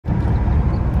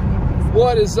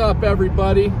What is up,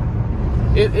 everybody?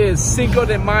 It is Cinco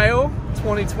de Mayo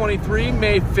 2023,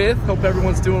 May 5th. Hope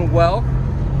everyone's doing well.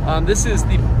 This is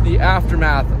the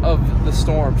aftermath of the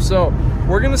storm. So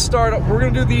we're gonna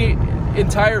do the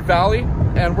entire valley,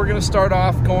 and we're gonna start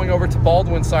off going over to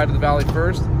Baldwin side of the valley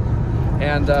first.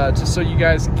 And just so you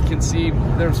guys can see,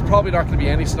 there's probably not gonna be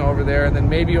any snow over there. And then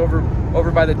maybe over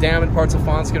by the dam in parts of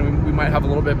Fonskin, we might have a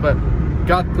little bit, but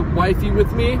got the wifey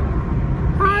with me.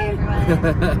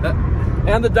 Hi.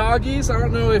 And the doggies. I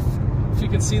don't know if you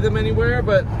can see them anywhere,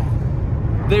 but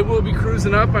they will be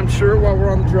cruising up, I'm sure, while we're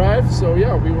on the drive. So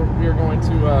yeah, we are going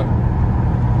to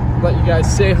let you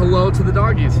guys say hello to the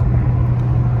doggies.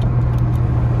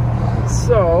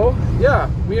 So yeah,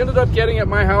 we ended up getting at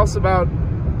my house about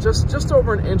just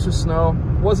over an inch of snow.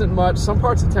 Wasn't much. Some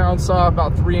parts of town saw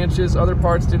about 3 inches, other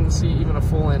parts didn't see even a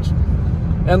full inch.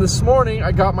 And this morning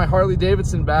I got my Harley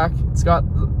Davidson back. It's got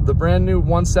the brand new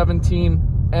 117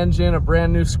 engine, a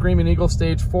brand new Screaming Eagle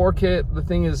Stage 4 kit. The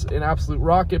thing is an absolute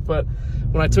rocket, but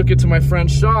when I took it to my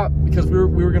friend's shop, because we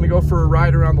were gonna go for a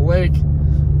ride around the lake,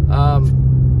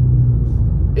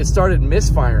 it started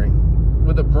misfiring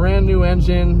with a brand new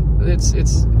engine.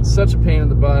 It's such a pain in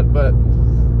the butt, but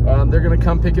they're gonna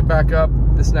come pick it back up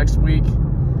this next week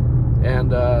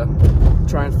and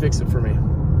try and fix it for me.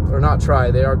 Or not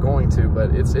try, they are going to,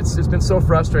 but it's been so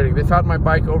frustrating. They've had my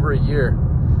bike over a year.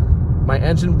 My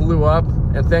engine blew up,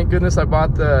 and thank goodness I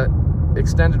bought the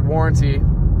extended warranty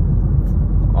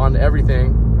on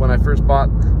everything when I first bought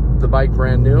the bike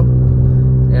brand new.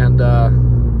 And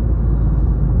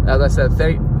as I said,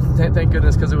 thank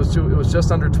goodness, because it was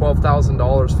just under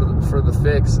 $12,000 for the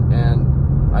fix,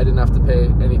 and I didn't have to pay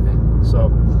anything. So,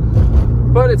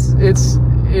 but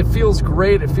it feels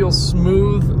great. It feels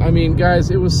smooth. I mean,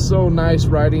 guys, it was so nice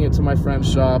riding it to my friend's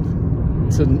shop,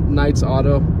 to Knight's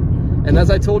Auto. And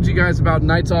as I told you guys about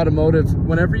Knight's Automotive,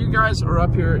 whenever you guys are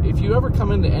up here, if you ever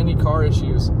come into any car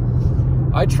issues,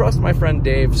 I trust my friend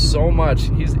Dave so much.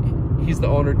 He's the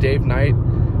owner, Dave Knight,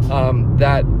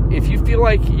 that if you feel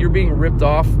like you're being ripped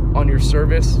off on your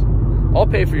service, I'll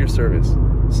pay for your service.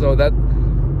 So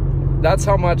that's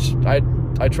how much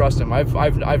I trust him.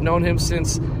 I've known him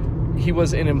since he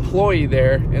was an employee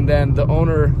there, and then the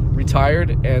owner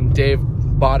retired and Dave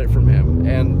bought it from him.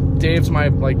 And Dave's my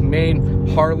main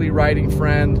Harley riding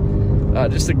friend,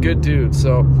 just a good dude.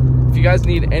 So if you guys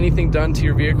need anything done to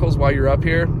your vehicles while you're up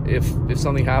here, if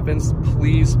something happens,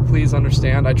 please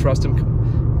understand. I trust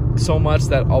him so much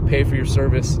that I'll pay for your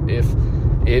service if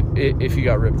you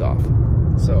got ripped off.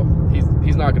 So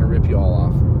he's not gonna rip you all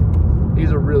off. He's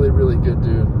a really good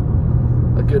dude,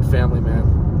 a good family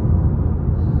man.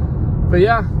 But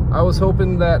yeah, I was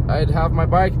hoping that I'd have my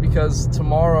bike, because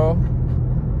tomorrow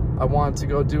I want to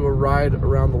go do a ride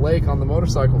around the lake on the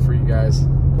motorcycle for you guys.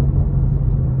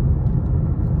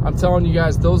 I'm telling you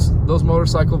guys, those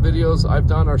motorcycle videos I've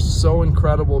done are so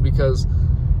incredible, because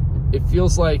it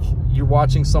feels like you're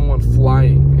watching someone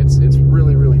flying. It's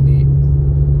really neat.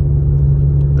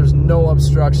 There's no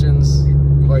obstructions.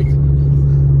 Like,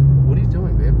 what are you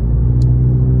doing, babe?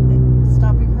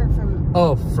 Stopping her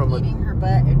from eating her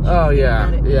butt. And oh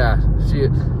yeah.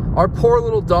 Our poor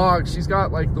little dog, she's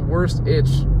got like the worst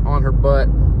itch on her butt,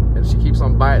 and she keeps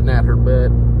on biting at her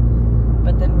butt.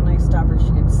 But then when I stop her,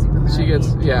 she gets super mad. She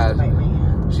gets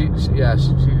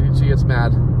She gets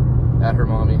mad at her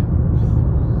mommy.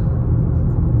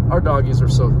 Our doggies are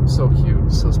so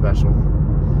cute, so special.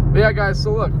 But yeah, guys,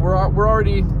 so look,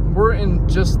 we're in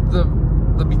just the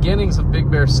beginnings of Big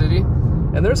Bear City,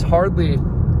 and there's hardly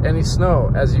any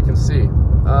snow, as you can see.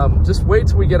 Just wait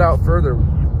till we get out further.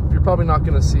 You're probably not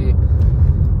going to see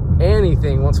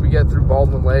anything once we get through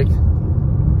Baldwin Lake.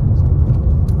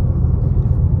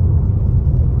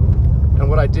 And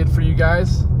what I did for you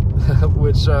guys,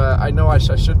 which I know I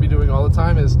should be doing all the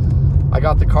time, is I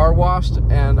got the car washed,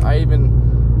 and I even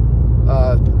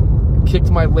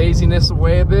kicked my laziness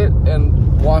away a bit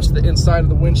and washed the inside of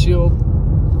the windshield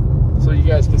so you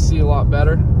guys can see a lot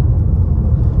better.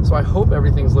 So I hope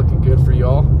everything's looking good for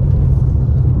y'all.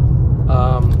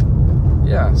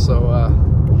 Yeah, so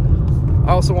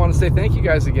I also want to say thank you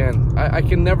guys again. I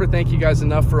can never thank you guys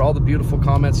enough for all the beautiful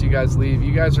comments you guys leave.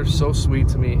 You guys are so sweet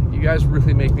to me. You guys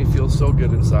really make me feel so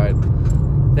good inside.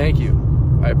 Thank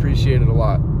you. I appreciate it a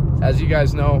lot. As you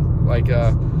guys know,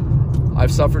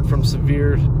 I've suffered from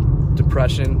severe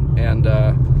depression, and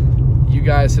you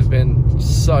guys have been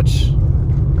such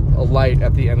a light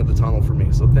at the end of the tunnel for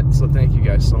me. So thank you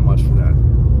guys so much for that.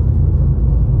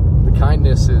 The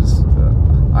kindness is,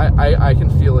 I can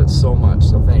feel it so much,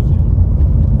 so thank you.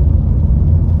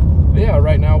 But yeah,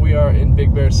 right now we are in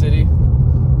Big Bear City.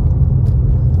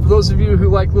 For those of you who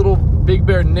like little Big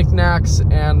Bear knickknacks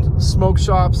and smoke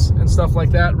shops and stuff like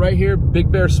that. Right here,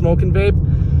 Big Bear Smoke and Vape.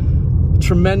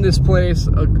 Tremendous place.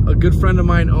 A good friend of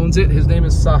mine owns it. His name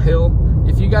is Sahil.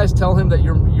 If you guys tell him that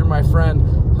you're my friend,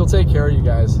 he'll take care of you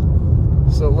guys.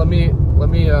 So let me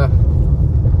hang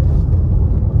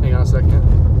on a second.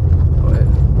 Go ahead.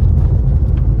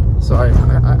 Sorry,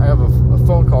 I have a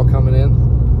phone call coming in.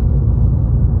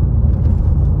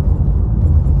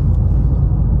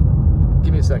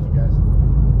 Give me a second, guys.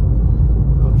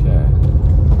 Okay.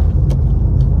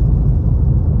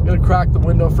 I'm gonna crack the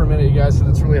window for a minute, you guys,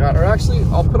 because it's really hot. Or actually,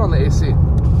 I'll put on the AC.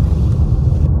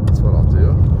 That's what I'll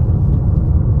do.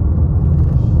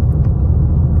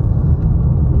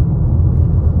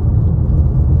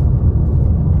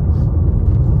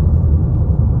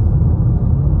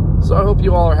 So I hope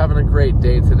you all are having a great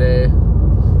day today.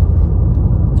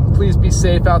 Please be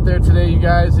safe out there today, you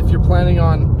guys. If you're planning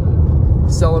on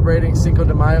celebrating Cinco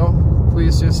de Mayo,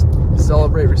 please just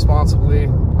celebrate responsibly.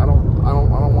 I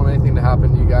don't want anything to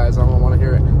happen to you guys. I don't want to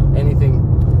hear anything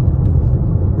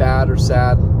bad or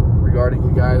sad regarding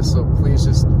you guys. So please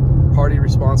just party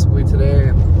responsibly today,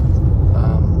 and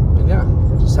yeah,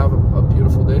 just have a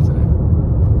beautiful day today.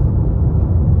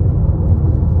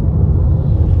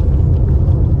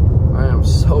 I am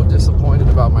so disappointed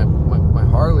about my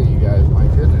Harley, you guys. My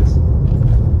goodness.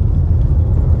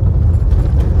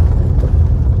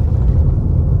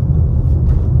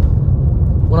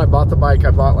 When I bought the bike,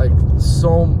 I bought like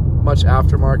so much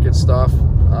aftermarket stuff,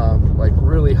 like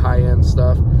really high-end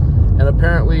stuff. And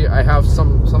apparently I have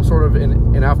some sort of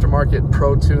an aftermarket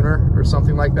pro tuner or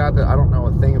something like that I don't know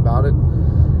a thing about it.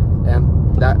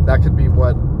 And that could be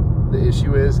what the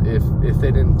issue is if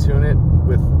they didn't tune it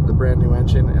with the brand new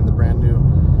engine and the brand new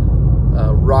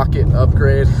rocket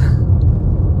upgrade.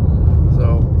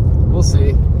 So we'll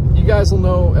see. You guys will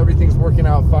know everything's working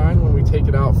out fine when we take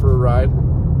it out for a ride.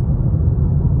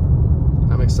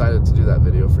 I'm excited to do that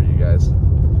video for you guys.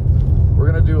 We're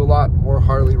gonna do a lot more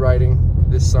Harley riding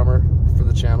this summer for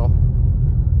the channel,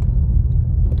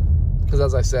 because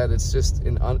as I said, it's just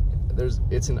an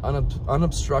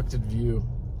unobstructed view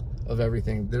of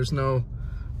everything. There's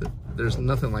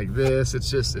nothing like this. It's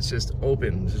just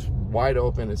open, just wide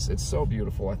open. It's so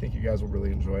beautiful. I think you guys will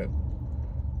really enjoy it.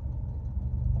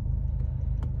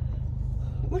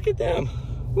 Look at them.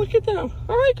 Look at them.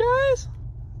 All right, guys.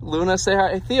 Luna, say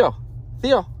hi. Hey, Theo.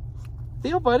 Theo,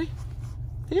 buddy.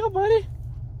 Theo, buddy.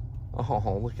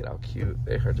 Oh, look at how cute.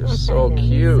 They are just so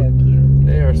cute. So cute.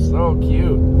 They are so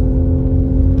cute.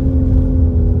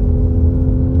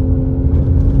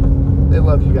 They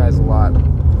love you guys a lot.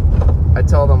 I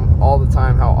tell them all the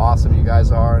time how awesome you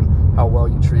guys are and how well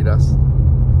you treat us.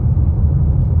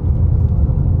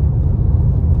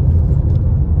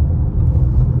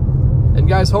 And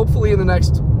guys, hopefully in the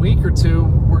next week or two,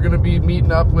 we're going to be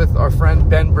meeting up with our friend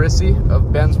Ben Brissy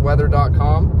of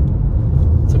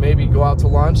bensweather.com to maybe go out to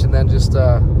lunch and then just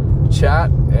chat.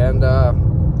 And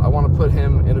I want to put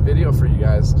him in a video for you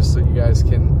guys, just so you guys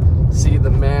can see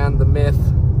the man, the myth.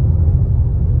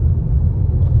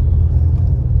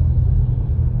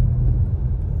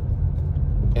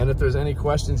 And if there's any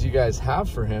questions you guys have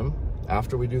for him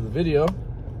after we do the video,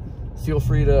 feel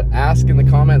free to ask in the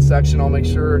comment section. I'll make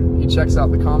sure he checks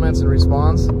out the comments and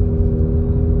responds.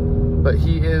 But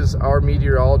he is our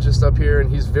meteorologist up here,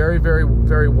 and he's very, very,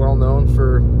 very well known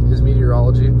for his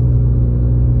meteorology.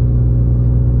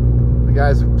 The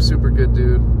guy's a super good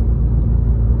dude.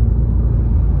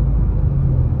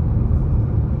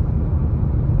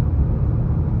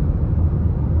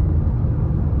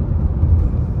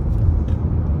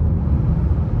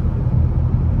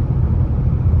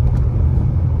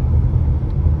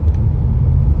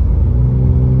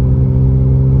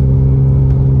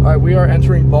 We are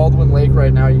entering Baldwin Lake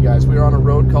right now, you guys. We are on a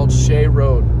road called Shea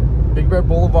Road. Big Bear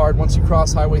Boulevard, once you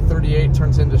cross Highway 38,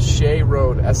 turns into Shea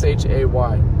Road,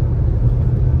 S-H-A-Y.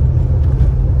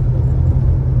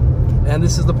 And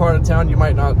this is the part of town you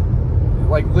might not,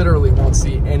 like literally won't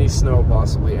see any snow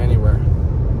possibly anywhere.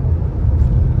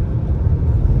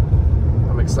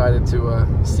 I'm excited to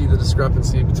see the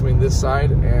discrepancy between this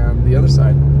side and the other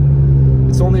side.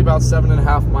 It's only about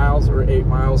 7.5 miles or 8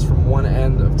 miles from one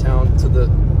end of town to the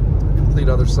complete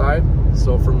other side.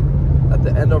 So from at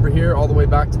the end over here all the way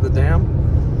back to the dam,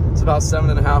 it's about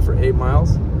 7.5 or 8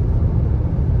 miles.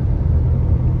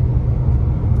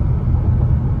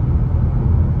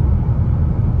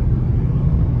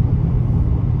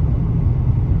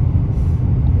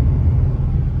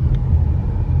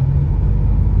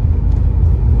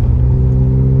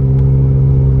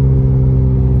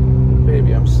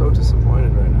 Baby, I'm so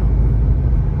disappointed right now.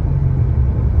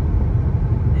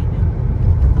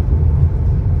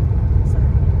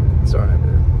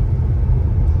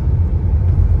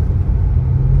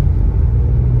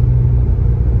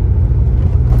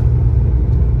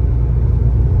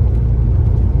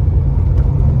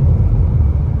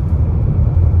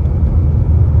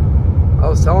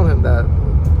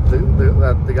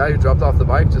 and the guy who dropped off the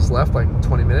bike just left like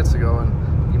 20 minutes ago,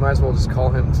 and you might as well just call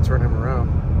him to turn him around.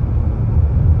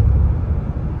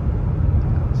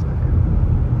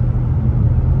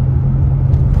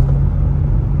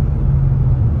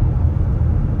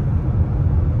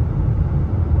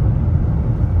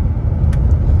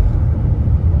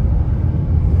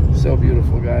 So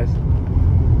beautiful, guys.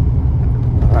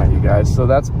 All right, you guys, so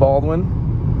that's Baldwin.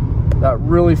 That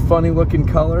really funny looking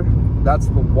color, that's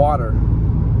the water.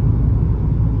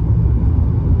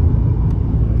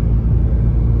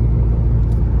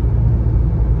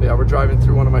 Yeah, we're driving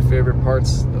through one of my favorite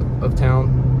parts of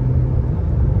town.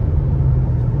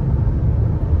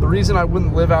 The reason I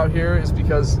wouldn't live out here is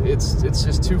because it's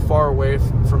just too far away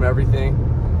from everything.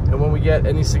 And when we get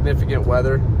any significant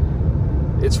weather,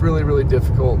 it's really, really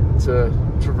difficult to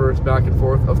traverse back and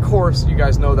forth. Of course, you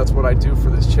guys know that's what I do for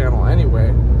this channel anyway.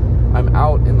 I'm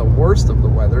out in the worst of the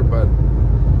weather, but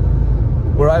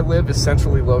where I live is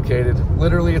centrally located.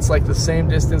 Literally, it's like the same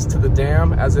distance to the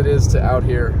dam as it is to out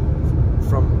here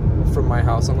from my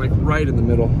house. I'm like right in the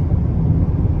middle.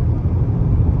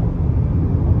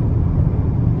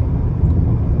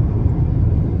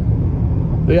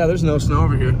 But yeah, there's no snow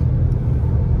over here.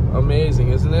 Amazing,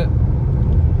 isn't it?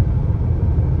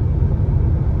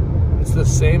 It's the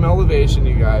same elevation,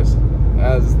 you guys,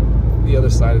 as the other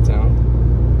side of town.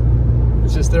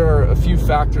 It's just there are a few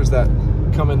factors that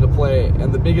come into play,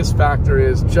 and the biggest factor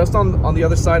is just on the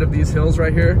other side of these hills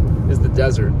right here is the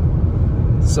desert.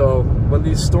 So when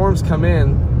these storms come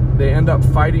in, they end up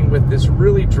fighting with this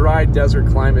really dry desert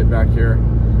climate back here,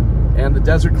 and the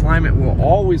desert climate will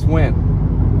always win.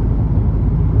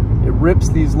 It rips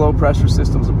these low pressure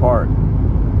systems apart.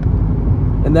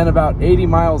 And then about 80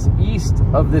 miles east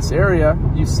of this area,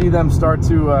 you see them start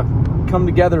to come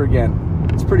together again.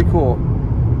 It's pretty cool.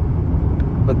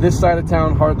 But this side of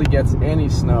town hardly gets any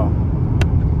snow.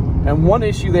 And one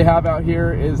issue they have out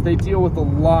here is they deal with a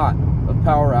lot of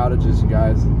power outages, you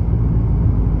guys.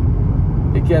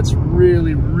 It gets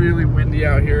really, really windy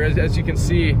out here. As you can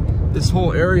see, this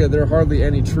whole area, there are hardly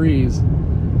any trees.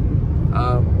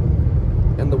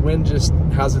 And the wind just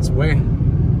has its way.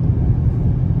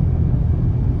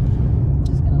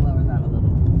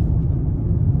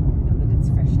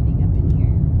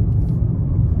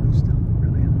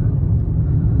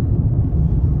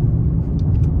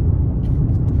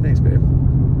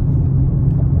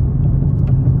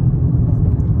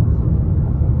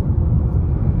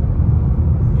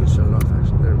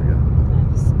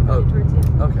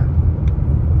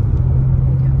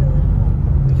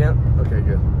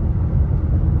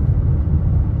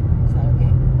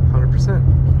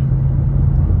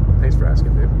 Thanks for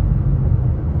asking, babe.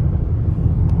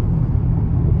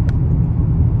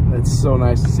 It's so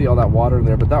nice to see all that water in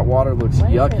there, but that water looks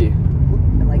yucky.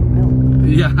 Like milk.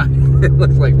 Yeah, it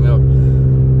looks like milk.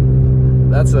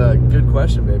 That's a good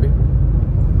question, baby.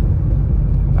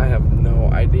 I have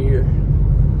no idea.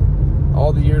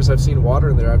 All the years I've seen water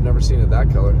in there, I've never seen it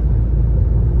that color.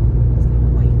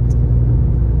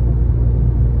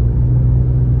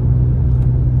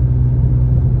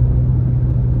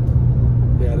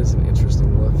 Is an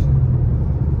interesting look.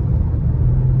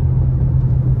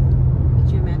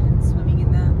 Could you imagine swimming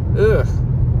in that? Ugh.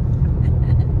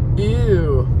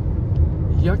 Ew.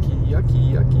 Yucky,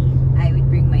 yucky, yucky. I would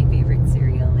bring my favorite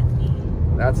cereal with me.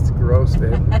 That's gross,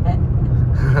 babe.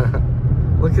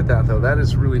 Look at that though. That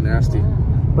is really nasty. Yeah.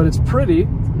 But it's pretty.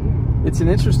 It's an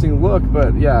interesting look,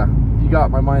 but yeah, you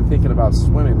got my mind thinking about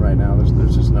swimming right now.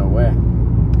 There's just no way.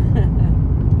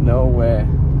 No way.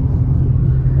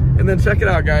 And then check it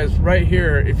out, guys, right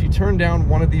here, if you turn down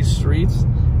one of these streets,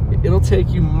 it'll take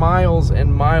you miles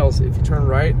and miles. If you turn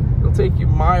right, it'll take you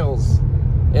miles.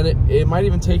 And it might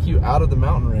even take you out of the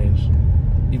mountain range,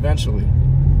 eventually.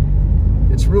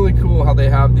 It's really cool how they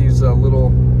have these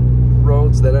little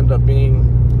roads that end up being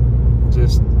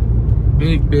just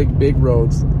big, big, big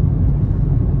roads.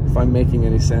 If I'm making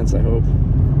any sense, I hope.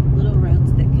 Little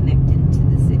roads that connect into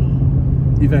the city.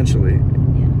 Eventually.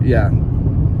 Yeah. Yeah.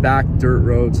 Back dirt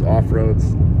roads, off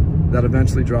roads that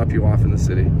eventually drop you off in the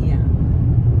city. Yeah.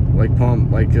 Like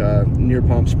near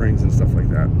Palm Springs and stuff like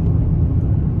that.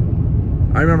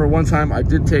 I remember one time I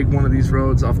did take one of these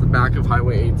roads off the back of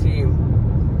Highway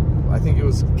 18. I think it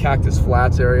was Cactus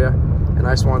Flats area, and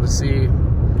I just wanted to see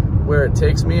where it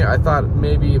takes me. I thought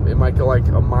maybe it might go like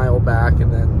a mile back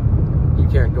and then you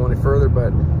can't go any further,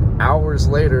 but hours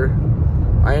later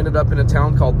I ended up in a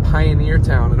town called Pioneer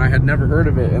Town, and I had never heard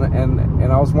of it,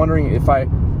 and I was wondering if I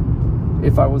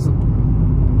was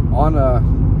on a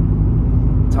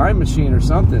time machine or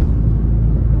something,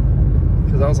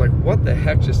 because I was like, what the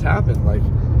heck just happened? Like,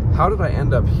 how did I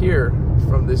end up here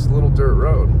from this little dirt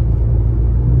road.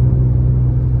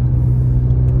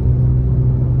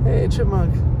 Hey,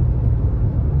 chipmunk.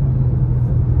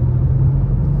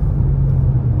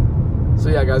 So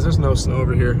yeah, guys, there's no snow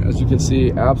over here. As you can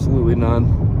see, absolutely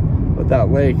none. But that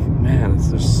lake, man,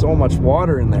 there's so much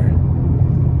water in there.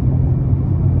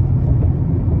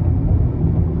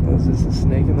 Is this a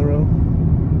snake in the road?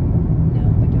 No,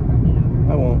 but don't run it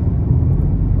over. I won't.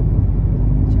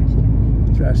 Trash can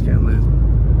lid. Trash can lid.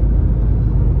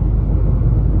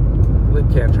 Lid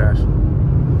can trash.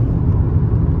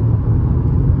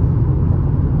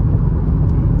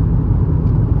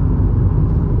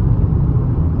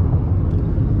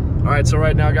 All right, so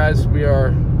right now, guys, we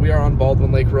are on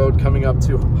Baldwin Lake Road coming up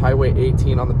to Highway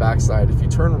 18 on the backside. If you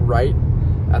turn right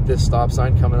at this stop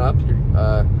sign coming up,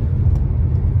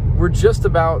 we're just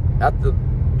about at the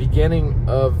beginning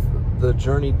of the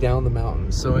journey down the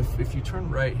mountain. So if you turn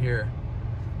right here,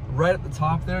 right at the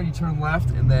top there, you turn left,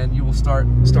 and then you will start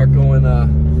going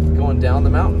down the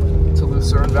mountain to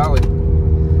Lucerne Valley,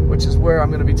 which is where I'm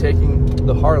going to be taking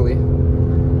the Harley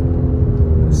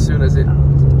as soon as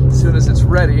it's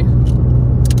ready.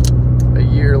 A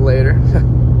year later,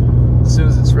 as soon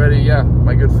as it's ready, yeah,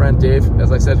 my good friend Dave,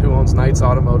 as I said, who owns Knight's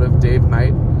Automotive, Dave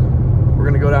Knight. We're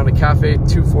gonna go down to Cafe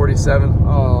 247.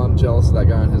 Oh, I'm jealous of that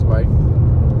guy on his bike.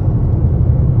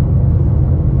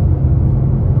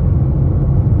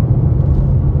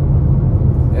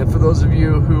 And for those of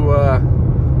you who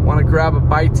want to grab a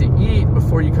bite to eat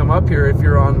before you come up here, if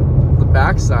you're on the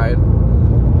backside,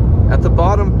 at the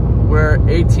bottom where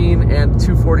 18 and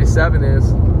 247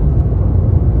 is,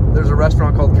 there's a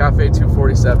restaurant called Cafe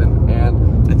 247,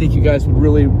 and I think you guys would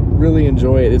really, really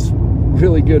enjoy it. It's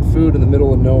really good food in the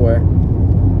middle of nowhere.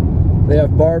 They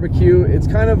have barbecue. It's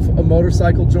kind of a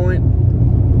motorcycle joint,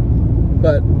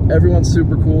 but everyone's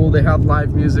super cool. They have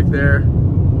live music there.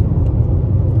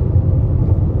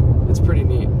 It's pretty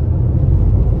neat.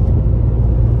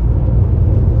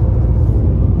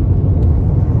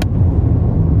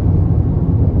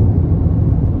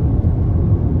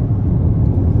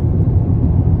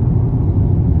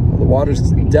 Water's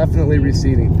definitely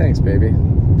receding. Thanks, baby.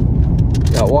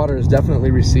 Yeah, water is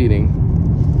definitely receding.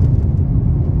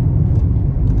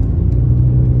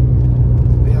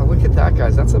 Yeah, look at that,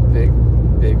 guys. That's a big,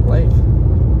 big lake.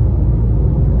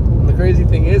 And the crazy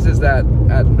thing is that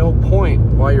at no point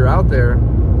while you're out there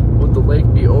would the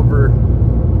lake be over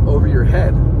your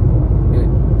head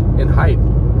in height.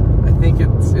 I think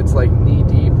it's like knee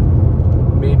deep,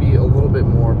 maybe a little bit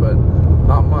more, but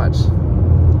not much.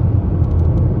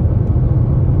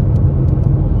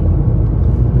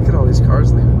 Look at all these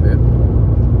cars leaving, babe.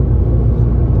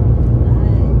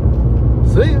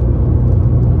 See ya.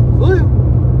 See ya.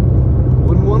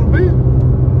 Wouldn't want to be.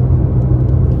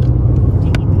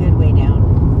 Taking the good way down.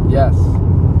 Yes.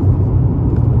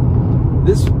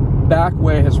 This back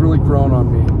way has really grown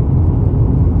on me.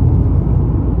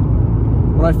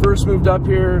 When I first moved up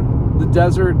here, the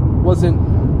desert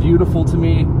wasn't beautiful to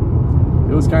me.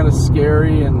 It was kind of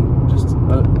scary and just,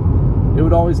 it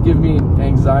would always give me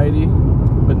anxiety.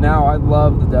 But now I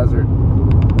love the desert,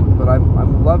 but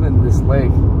I'm loving this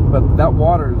lake. But that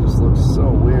water just looks so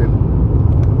weird.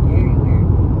 Very weird.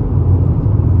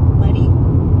 Muddy?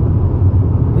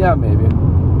 Yeah, maybe.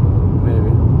 Maybe.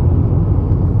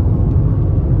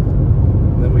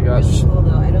 And then we got... Really cool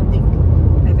though. I don't think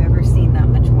I've ever seen that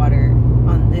much water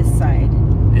on this side.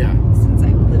 Yeah. Since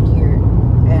I've lived here,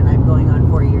 and I'm going on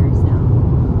 4 years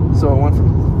now. So it went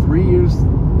from 3 years...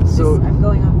 So I'm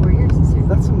going on 4 years this year.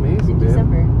 That's amazing, in babe.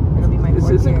 December. It'll be my 4th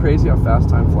year. Isn't crazy how fast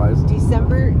time flies? This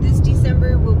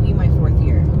December will be my 4th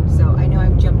year. So I know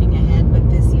I'm jumping ahead, but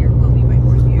this year will be my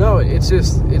 4th year. No, it's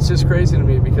just crazy to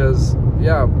me because,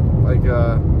 yeah, like,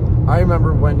 I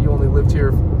remember when you only lived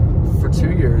here for 2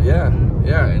 years. Yeah,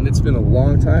 yeah, and it's been a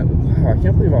long time. Wow, I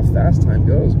can't believe how fast time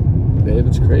goes, babe.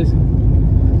 It's crazy.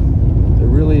 It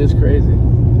really is crazy.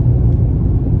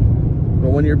 But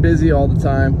when you're busy all the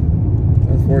time,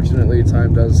 unfortunately,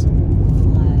 time does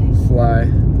fly.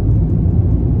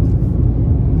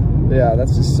 Yeah,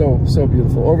 that's just so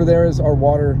beautiful. Over there is our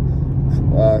water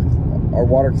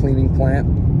cleaning plant.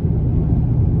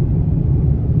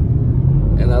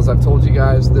 And as I've told you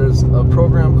guys, there's a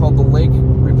program called the Lake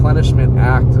Replenishment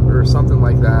Act or something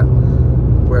like that,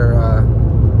 where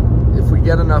if we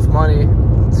get enough money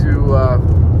to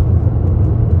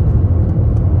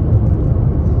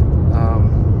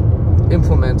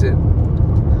implement it,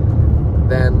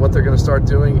 then what they're going to start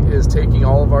doing is taking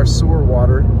all of our sewer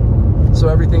water, so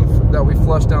everything that we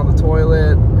flush down the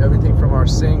toilet, everything from our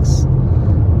sinks,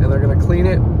 and they're going to clean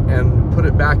it and put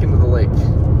it back into the lake.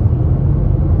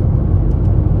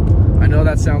 I know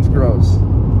that sounds gross,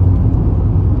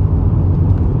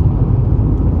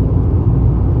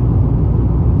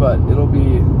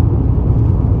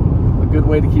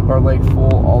 way to keep our lake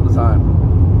full all the time.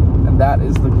 And that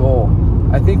is the goal.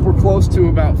 I think we're close to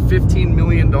about $15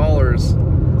 million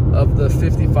of the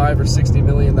 55 or 60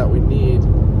 million that we need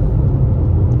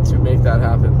to make that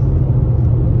happen.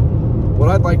 What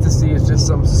I'd like to see is just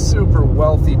some super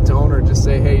wealthy donor just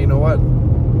say, hey, you know what?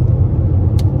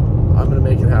 I'm gonna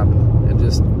make it happen, and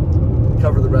just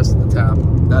cover the rest of the tab.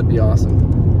 That'd be awesome.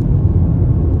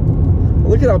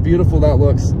 Look at how beautiful that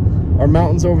looks. Our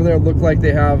mountains over there look like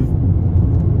they have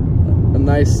a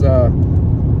nice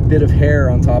bit of hair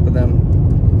on top of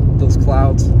them. Those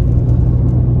clouds.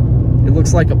 It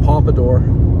looks like a pompadour.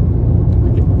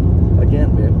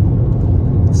 Again, babe.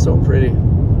 It's so pretty.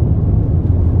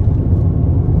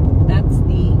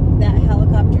 That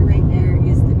helicopter right there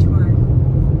is the tour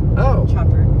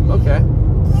chopper. Okay.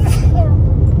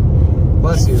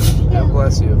 Bless you. Yeah,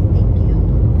 bless you. Thank you.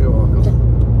 You're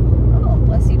welcome. Oh,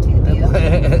 bless you too, Theo.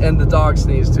 And the dog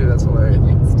sneezed too, that's hilarious. He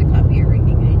likes to copy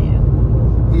everything I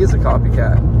do. He is a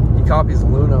copycat. He copies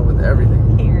Luna with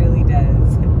everything. He really does.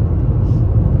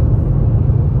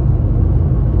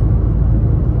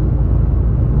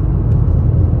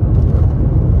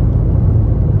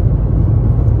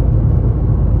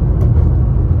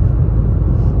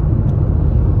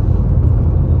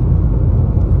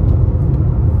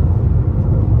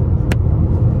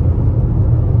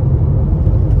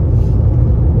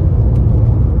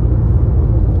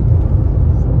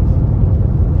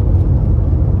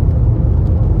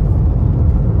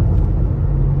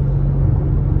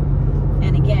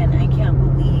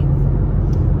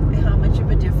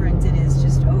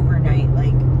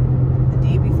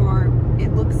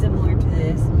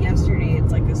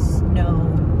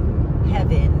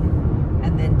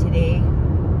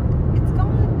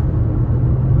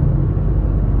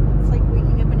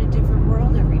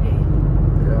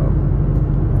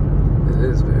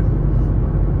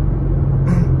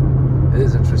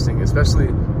 Especially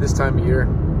this time of year.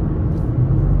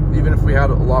 Even if we had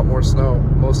a lot more snow,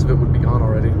 most of it would be gone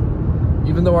already.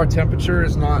 Even though our temperature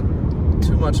is not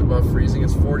too much above freezing,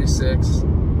 it's 46.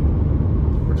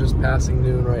 We're just passing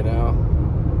noon right now.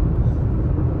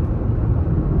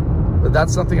 But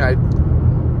that's something I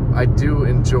do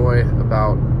enjoy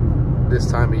about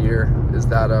this time of year, is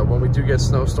that when we do get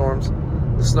snowstorms,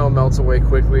 the snow melts away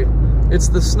quickly. It's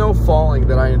the snow falling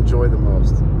that I enjoy the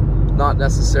most, not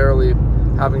necessarily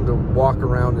having to walk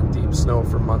around in deep snow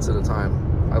for months at a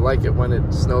time. I like it when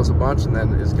it snows a bunch and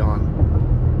then is gone.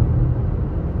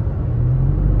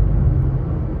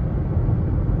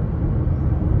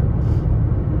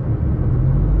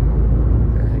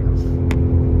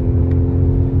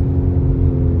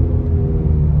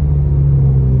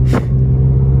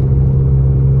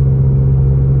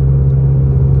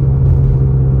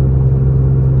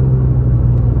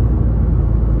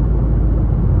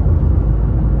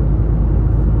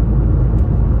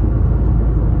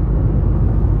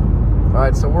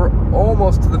 So we're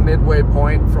almost to the midway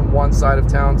point from one side of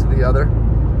town to the other.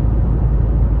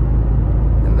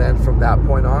 And then from that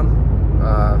point on,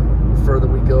 the further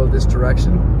we go this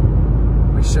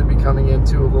direction, we should be coming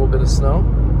into a little bit of snow,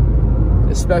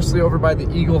 especially over by the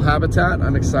eagle habitat.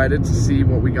 I'm excited to see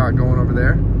what we got going over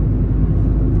there.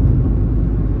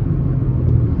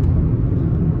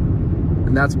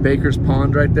 And that's Baker's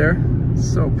Pond right there. It's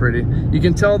so pretty. You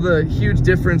can tell the huge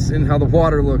difference in how the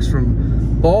water looks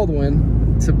from Baldwin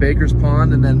to Baker's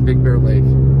Pond and then Big Bear Lake.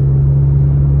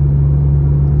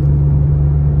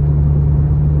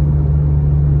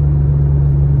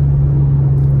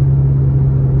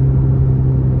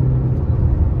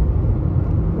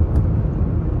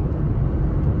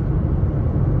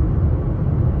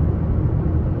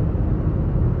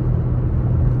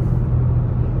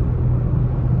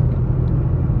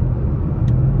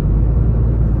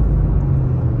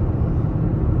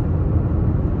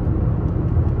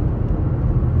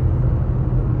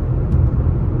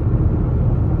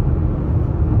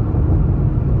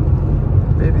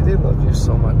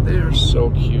 So much. They are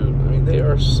so cute. I mean, they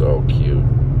are so cute.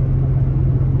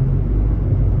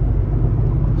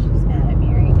 She's mad at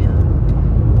me right now.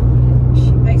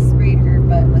 I sprayed her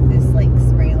butt with this like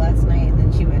spray last night, and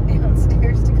then she went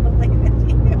downstairs to go play with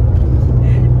you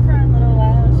for a little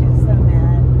while. She was so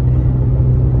mad.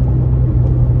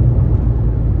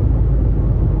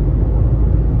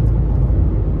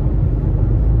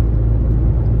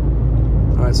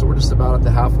 All right, so we're just about at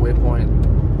the halfway point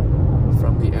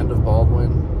from the end of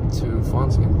Baldwin to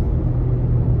Fawnskin.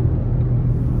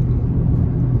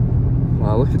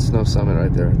 Wow, look at Snow Summit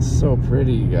right there. It's so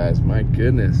pretty, you guys. My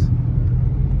goodness.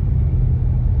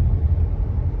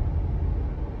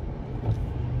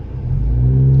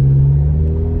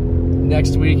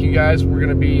 next week, you guys, we're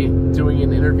gonna be doing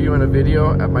an interview and a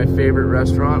video at my favorite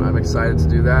restaurant. I'm excited to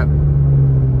do that.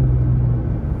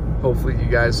 Hopefully you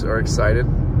guys are excited.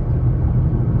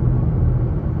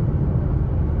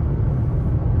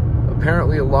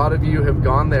 Apparently a lot of you have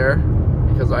gone there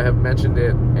because I have mentioned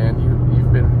it,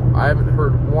 and I haven't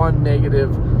heard one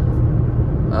negative,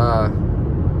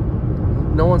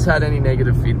 no one's had any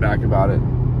negative feedback about it.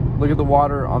 Look at the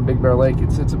water on Big Bear Lake.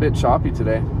 It's a bit choppy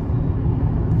today,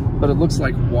 but it looks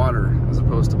like water as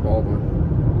opposed to Baldwin.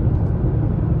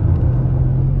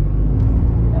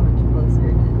 How much closer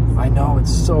it is. I know,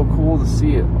 it's so cool to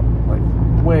see it, like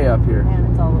way up here. And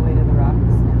it's all the way to the rocks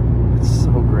now. It's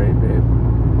so great, babe.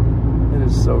 It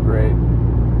is so great.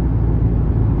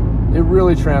 It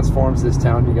really transforms this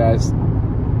town, you guys.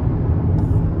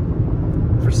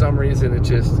 For some reason, it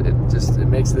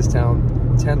makes this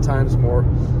town 10 times more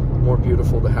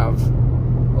beautiful to have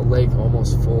a lake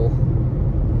almost full.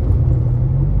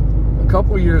 A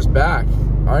couple years back,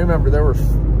 I remember there were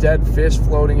dead fish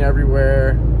floating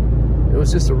everywhere. It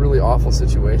was just a really awful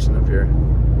situation up here.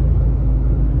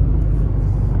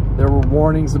 There were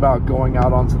warnings about going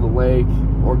out onto the lake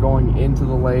or going into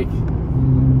the lake,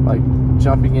 like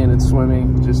jumping in and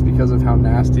swimming, just because of how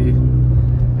nasty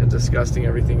and disgusting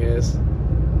everything is.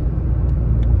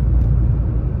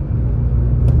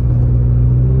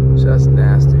 Just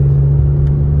nasty.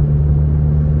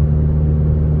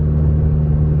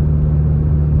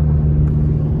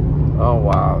 Oh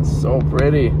wow, it's so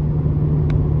pretty.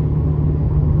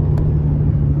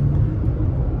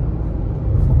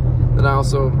 Then I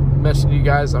also mentioned to you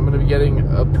guys I'm going to be getting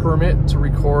a permit to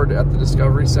record at the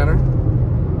Discovery Center.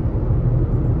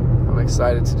 I'm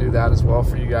excited to do that as well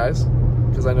for you guys,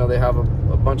 because I know they have a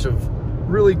bunch of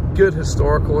really good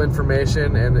historical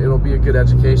information, and it'll be a good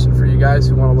education for you guys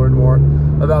who want to learn more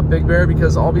about Big Bear,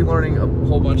 because I'll be learning a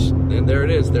whole bunch. And there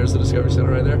it is, there's the Discovery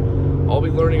Center right there. I'll be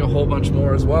learning a whole bunch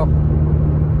more as well.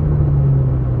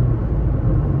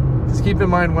 Just keep in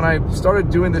mind, when I started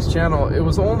doing this channel, it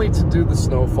was only to do the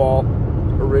snowfall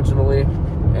originally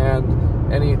and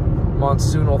any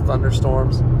monsoonal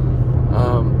thunderstorms.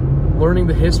 Learning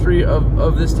the history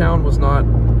of this town was not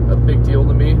a big deal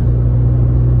to me.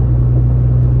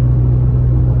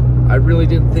 I really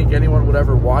didn't think anyone would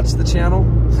ever watch the channel,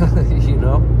 you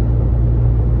know?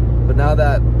 But now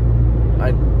that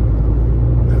I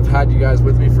have had you guys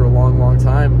with me for a long, long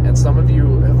time, and some of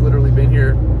you have literally been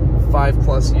here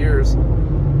 5+ years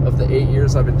of the 8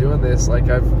 years I've been doing this, like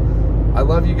I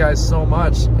love you guys so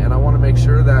much, and I want to make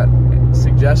sure that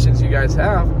suggestions you guys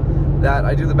have, that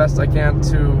I do the best I can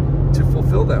to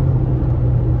fulfill them.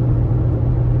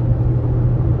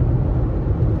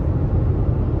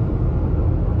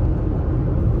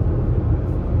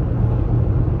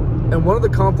 And one of the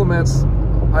compliments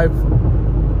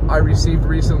I received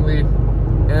recently,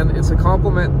 and it's a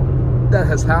compliment that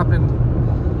has happened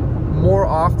more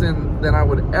often than I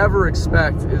would ever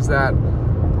expect, is that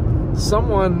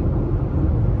someone,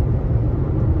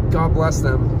 God bless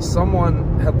them,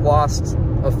 someone had lost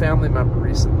a family member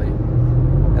recently,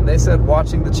 and they said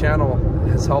watching the channel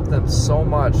has helped them so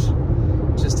much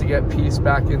just to get peace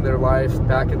back in their life,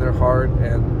 back in their heart.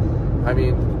 And I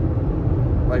mean,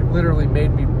 like, literally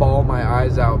made me bawl my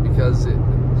eyes out, because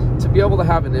to be able to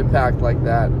have an impact like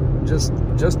that,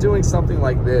 just doing something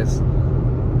like this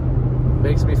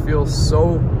makes me feel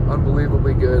so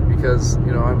unbelievably good, because,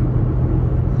 you know,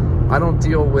 I don't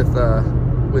deal with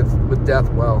death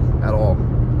well at all,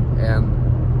 and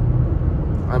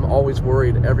I'm always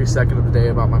worried every second of the day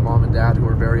about my mom and dad, who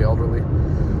are very elderly.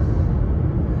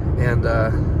 And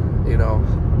you know,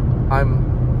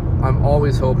 I'm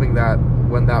always hoping that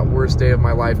when that worst day of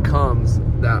my life comes,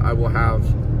 that I will have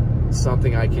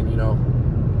something I can, you know,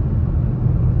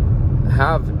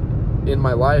 have in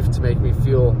my life to make me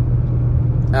feel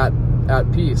at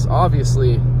peace.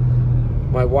 Obviously,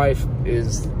 my wife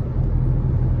is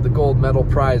the gold medal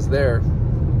prize there,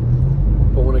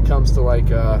 but when it comes to like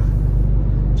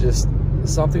just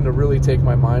something to really take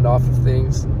my mind off of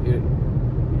things,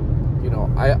 you know,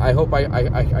 I hope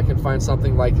I can find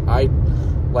something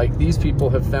like these people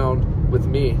have found with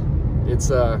me.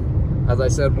 It's as I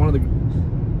said, one of the,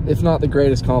 if not the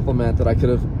greatest compliment that I could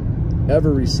have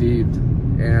ever received,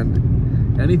 and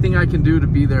anything I can do to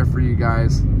be there for you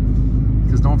guys,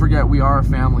 because don't forget, we are a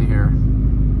family here.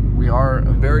 We are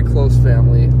a very close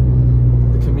family.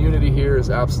 The community here is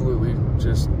absolutely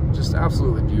just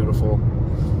absolutely beautiful.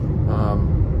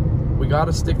 We got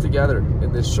to stick together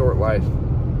in this short life,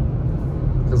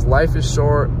 because life is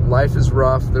short, life is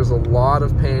rough. There's a lot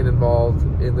of pain involved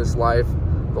in this life.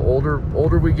 The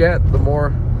older we get, the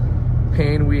more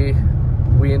pain we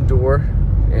endure,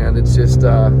 and it's just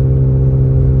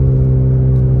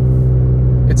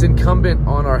it's incumbent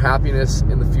on our happiness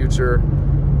in the future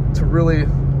to really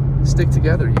stick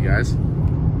together, you guys.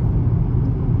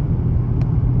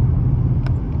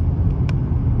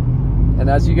 And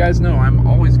as you guys know, I'm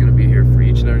always going to be here for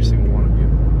each and every single one of you.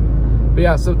 But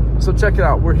yeah, so check it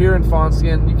out. We're here in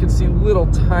Fawnskin. You can see little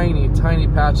tiny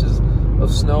patches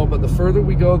of snow, but the further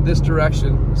we go this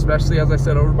direction, especially as I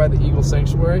said over by the Eagle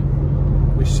Sanctuary,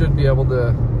 we should be able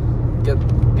to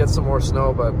get some more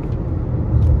snow. But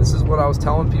this is what I was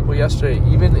telling people yesterday.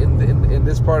 Even in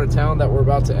this part of town that we're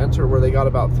about to enter, where they got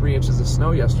about 3 inches of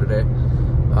snow yesterday,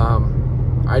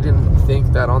 I didn't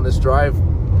think that on this drive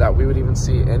that we would even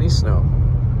see any snow.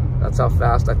 That's how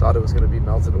fast I thought it was going to be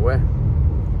melted away.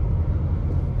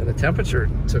 And the temperature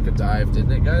took a dive,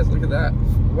 didn't it, guys? Look at that.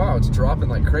 Wow, it's dropping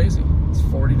like crazy. It's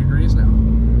 40 degrees now. I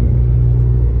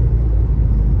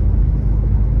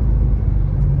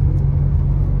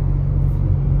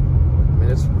mean,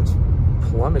 it's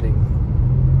plummeting.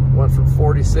 Went from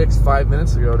 46 5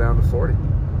 minutes ago down to 40.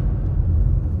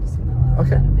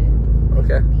 Okay.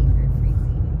 Okay.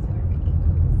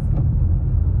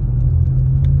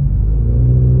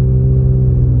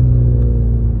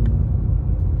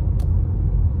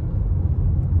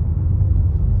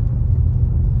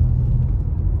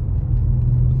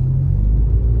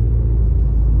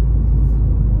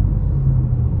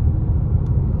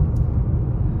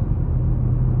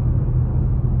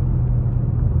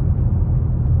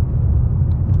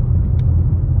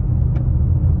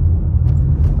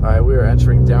 We are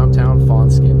entering downtown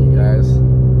Fawnskin, you guys.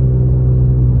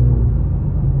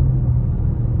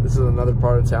 This is another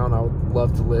part of town I would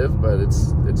love to live, but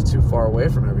it's too far away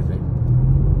from everything.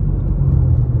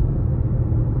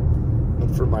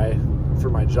 And for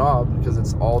my job, because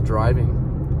it's all driving,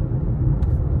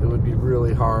 it would be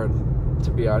really hard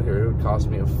to be out here. It would cost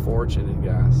me a fortune in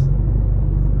gas.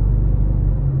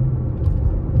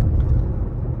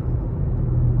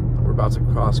 We're about to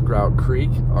cross Grout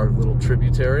Creek, our little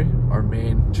tributary, our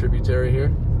main tributary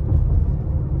here.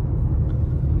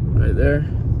 Right there.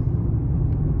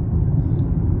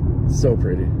 So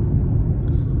pretty.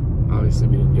 Obviously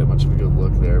we didn't get much of a good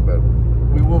look there, but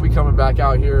we will be coming back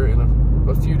out here in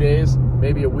a few days,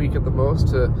 maybe a week at the most,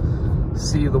 to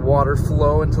see the water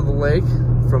flow into the lake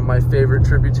from my favorite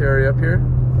tributary up here.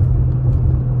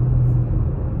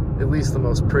 At least the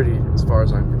most pretty as far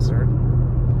as I'm concerned.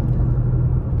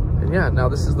 And yeah, now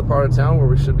this is the part of town where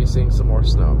we should be seeing some more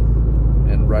snow.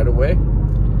 And right away,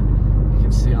 you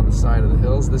can see on the side of the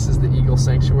hills, this is the Eagle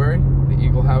Sanctuary, the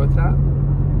eagle habitat,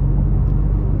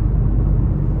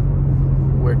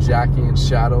 where Jackie and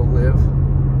Shadow live.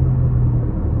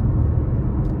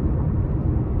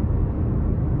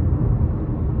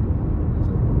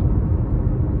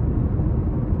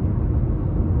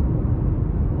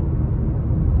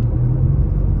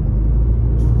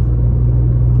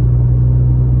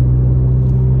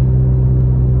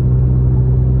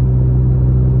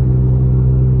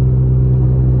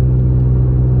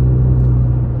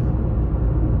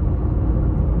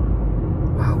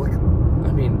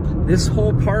 This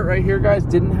whole part right here, guys,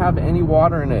 didn't have any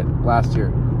water in it last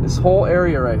year. This whole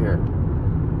area right here.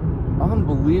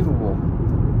 Unbelievable.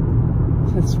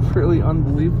 It's really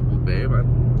unbelievable, babe.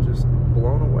 I'm just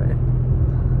blown away.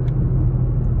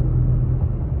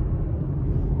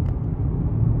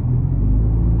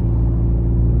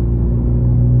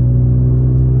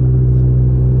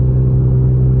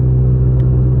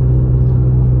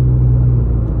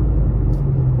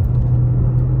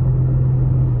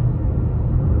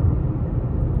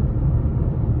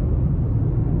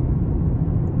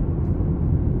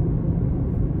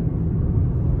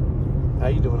 How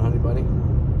you doing, honey bunny?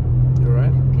 You all right?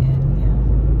 I'm good,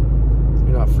 yeah.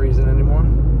 You're not freezing anymore?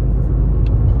 No, it's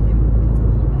a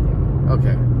little better.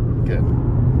 Okay, good.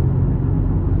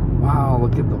 Wow,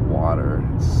 look at the water.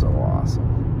 It's so awesome.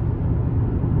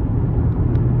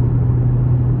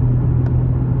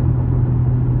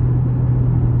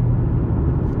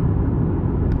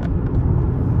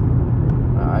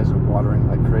 My eyes are watering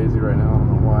like crazy right now. I don't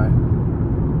know why.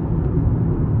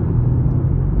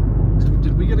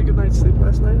 Did we get a good night's sleep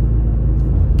last night? I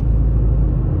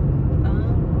don't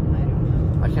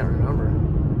know. I can't remember.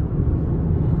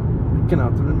 I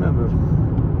cannot remember.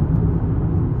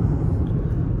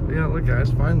 But yeah, look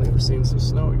guys, finally we're seeing some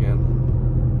snow again.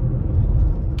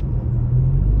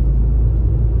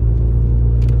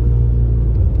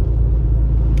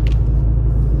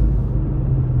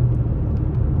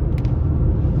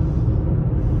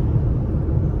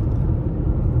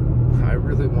 I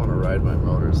really want to ride my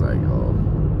motorcycle.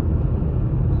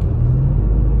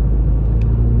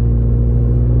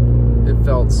 It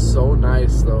felt so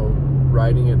nice though,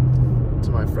 riding it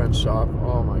to my friend's shop.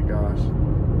 Oh my gosh.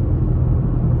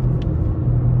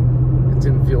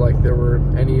 didn't feel like there were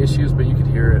any issues, but you could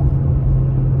hear it.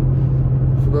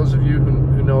 For those of you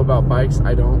who know about bikes,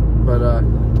 I don't, but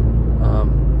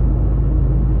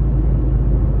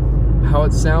how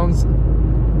it sounds.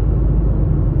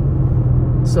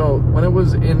 So when it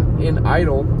was in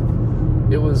idle,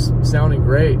 it was sounding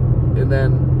great, and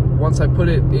then once I put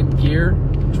it in gear,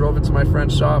 drove it to my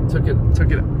friend's shop, put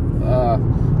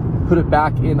it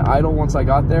back in idle. Once I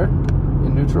got there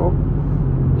in neutral,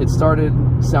 it started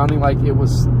sounding like it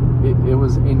was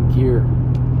in gear.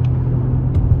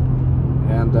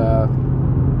 And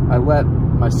I let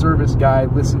my service guy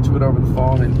listen to it over the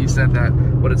phone, and he said that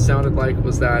what it sounded like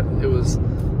was that it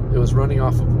was running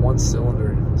off of one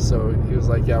cylinder. So he was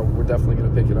like, yeah, we're definitely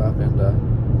going to pick it up and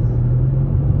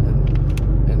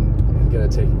get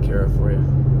it taken care of for you.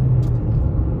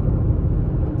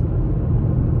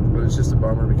 But it's just a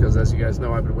bummer because, as you guys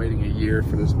know, I've been waiting a year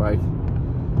for this bike.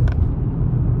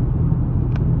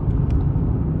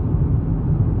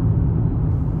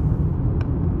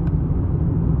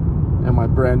 And my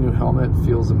brand new helmet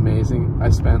feels amazing.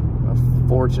 I spent a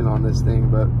fortune on this thing,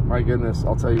 but my goodness,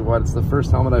 I'll tell you what, it's the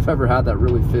first helmet I've ever had that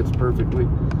really fits perfectly.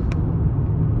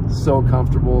 So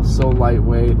comfortable, so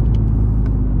lightweight.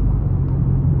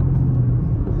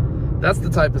 That's the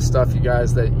type of stuff, you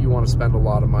guys, that you want to spend a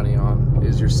lot of money on,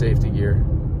 is your safety gear.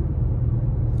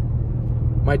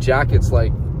 My jacket's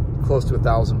like close to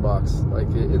 $1,000. Like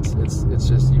it's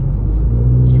just,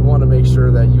 you want to make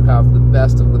sure that you have the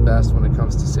best of the best when it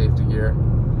comes to safety gear.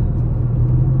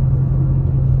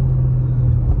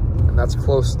 And that's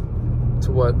close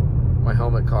to what my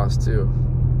helmet costs too.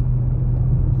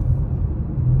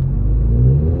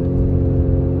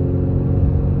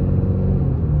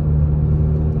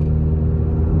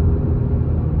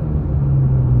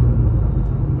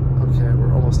 Okay,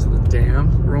 we're almost to the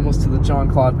dam. We're almost to the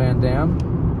Jean-Claude Van Damme.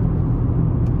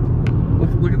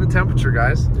 Look at the temperature,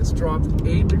 guys. It's dropped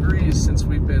 8 degrees since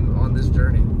we've been on this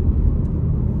journey.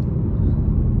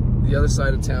 The other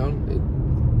side of town, it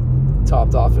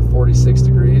topped off at 46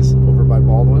 degrees over by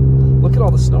Baldwin. Look at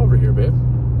all the snow over here, babe.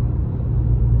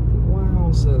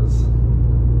 Wowzers.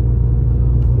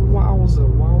 Wowza,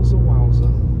 wowza, wowza.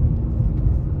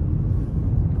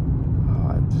 Oh,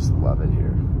 I just love it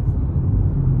here.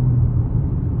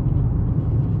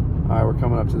 All right, we're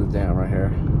coming up to the dam right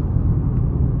here.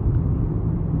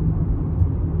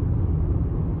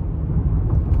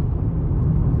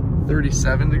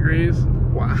 $37 degrees.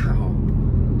 Wow.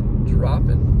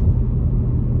 Dropping.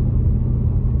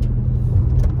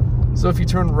 So if you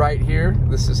turn right here,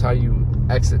 this is how you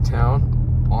exit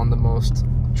town on the most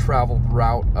traveled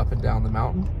route up and down the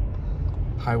mountain.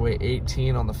 Highway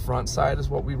 18 on the front side is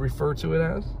what we refer to it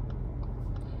as.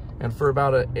 And for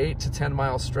about an 8 to 10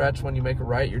 mile stretch, when you make a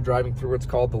right, you're driving through what's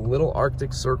called the Little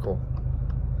Arctic Circle.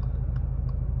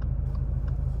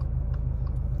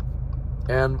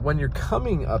 And when you're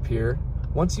coming up here,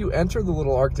 once you enter the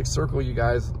Little Arctic Circle, you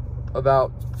guys,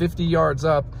 about 50 yards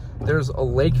up, there's a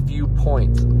lake view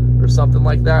point or something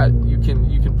like that. You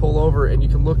can pull over and you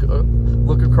can look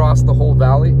across the whole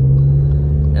valley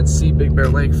and see Big Bear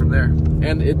Lake from there.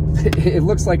 And it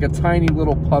looks like a tiny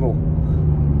little puddle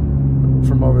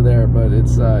from over there, but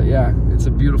it's yeah, it's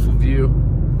a beautiful view.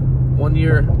 One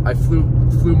year I flew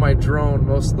my drone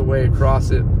most of the way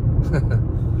across it.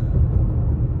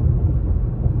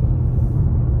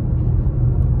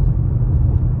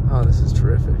 Oh, this is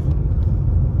terrific.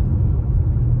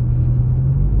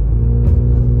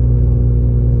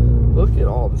 Look at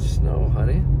all the snow,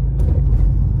 honey.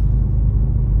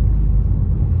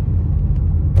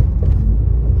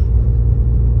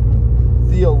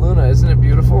 Theo Luna, isn't it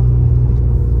beautiful?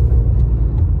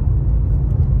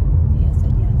 Theo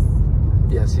said yes.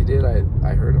 Yes, he did. I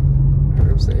heard him. I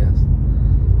heard him say yes.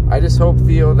 I just hope,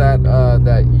 Theo, that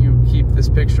that you keep this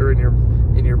picture in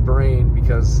your brain,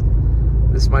 because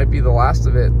this might be the last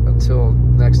of it until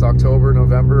next October,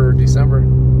 November, or December.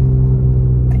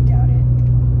 I doubt it.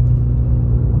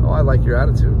 Oh, I like your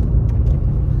attitude.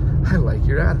 I like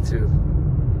your attitude.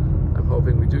 I'm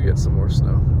hoping we do get some more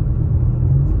snow.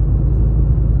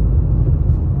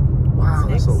 Wow,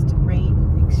 next rain,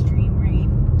 extreme rain?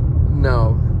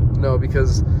 No,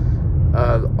 because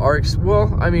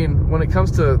well, I mean, when it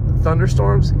comes to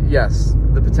thunderstorms, yes,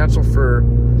 the potential for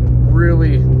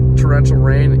really torrential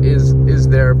rain is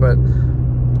there, but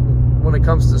when it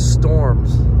comes to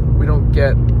storms, we don't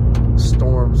get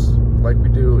storms like we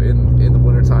do in the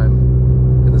wintertime,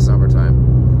 in the summertime.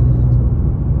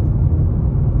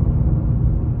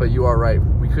 But you are right,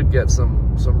 we could get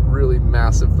some really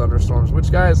massive thunderstorms,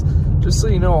 which, guys, just so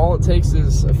you know, all it takes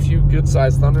is a few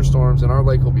good-sized thunderstorms and our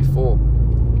lake will be full.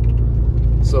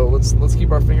 So let's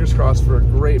keep our fingers crossed for a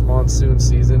great monsoon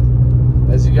season.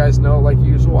 As you guys know, like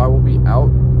usual, I will be out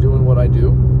doing what I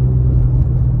do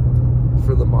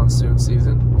for the monsoon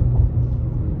season.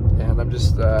 And I'm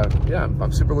just, yeah,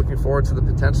 I'm super looking forward to the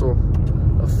potential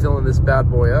of filling this bad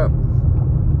boy up,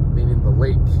 meaning the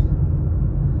lake,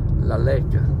 la lake.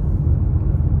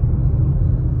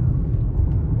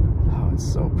 Oh,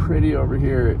 it's so pretty over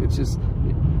here. It's just,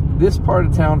 this part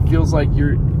of town feels like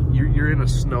you're in a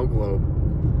snow globe,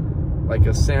 like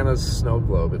a Santa's snow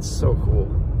globe. It's so cool.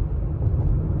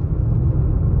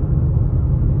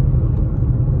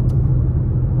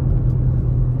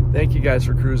 Thank you guys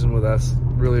for cruising with us.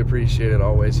 Really appreciate it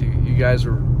always. You guys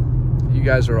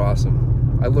are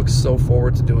awesome. I look so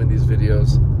forward to doing these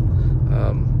videos.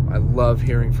 I love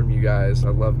hearing from you guys. I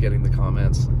love getting the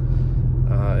comments.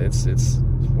 It's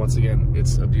once again,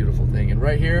 it's a beautiful thing. And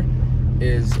right here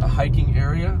is a hiking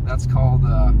area. That's called,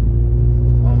 oh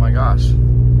my gosh,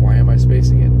 why am I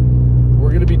spacing it?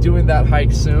 We're gonna be doing that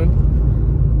hike soon,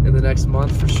 in the next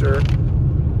month for sure.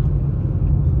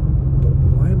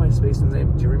 Why am I spacing the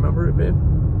name? Do you remember it, babe?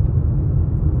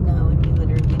 No, and we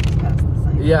literally just passed the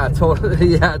sign. Yeah, totally.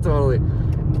 Yeah, totally.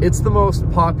 It's the most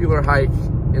popular hike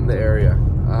in the area.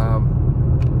 Oh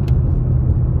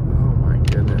my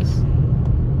goodness.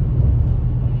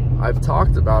 I've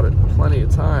talked about it plenty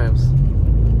of times.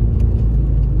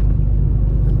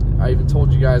 I even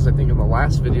told you guys, I think in the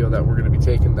last video, that we're going to be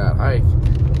taking that hike.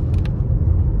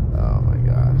 Oh my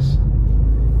gosh.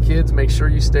 Kids, make sure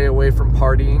you stay away from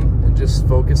partying and just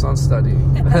focus on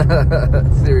studying.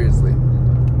 Seriously.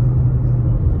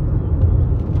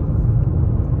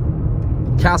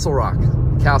 Castle Rock.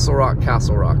 Castle Rock,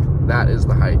 Castle Rock. That is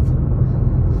the hike.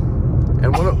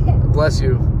 And one of, bless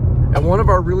you. And one of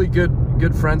our really good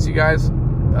friends, you guys,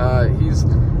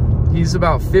 he's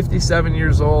about 57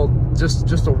 years old,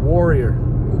 just a warrior.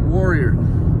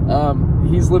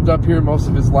 He's lived up here most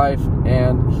of his life,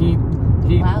 and he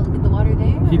wow, look at the water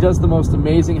there. He does the most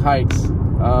amazing hikes.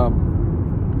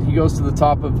 He goes to the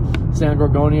top of San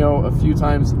Gorgonio a few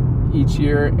times each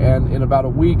year, and in about a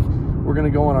week we're gonna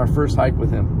go on our first hike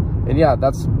with him. And yeah,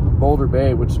 that's Boulder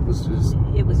Bay, which was just,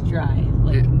 it was dry,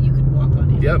 like you could walk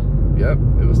on it. Yep,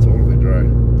 it was totally dry.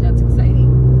 That's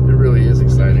exciting. It really is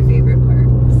exciting. One of my favorite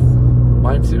parts.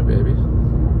 Mine too, baby.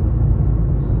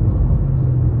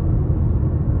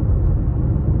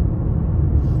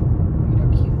 Look at our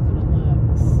cute little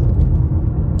looks.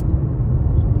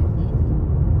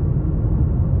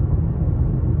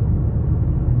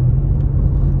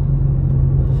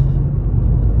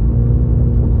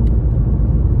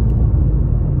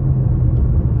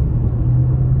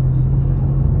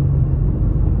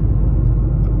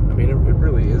 I mean, it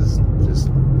really is just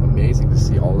amazing to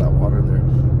see all that water in there.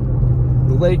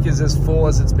 The lake is as full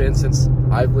as it's been since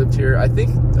I've lived here. I think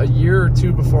a year or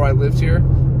two before I lived here,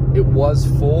 it was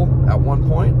full at one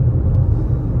point,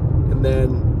 and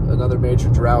then another major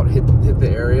drought hit the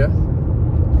area.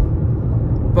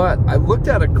 But I looked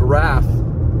at a graph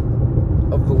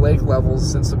of the lake levels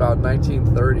since about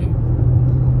 1930,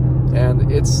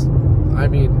 and it's, I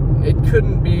mean, it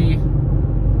couldn't be,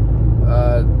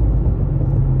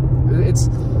 it's,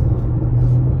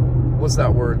 what's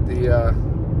that word? The,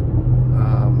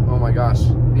 oh my gosh.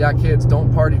 Yeah, kids,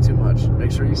 don't party too much. Make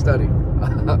sure you study. And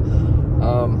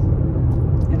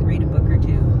read a book or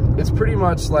two. It's pretty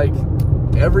much like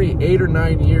every 8 or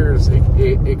 9 years,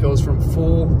 it goes from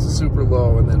full to super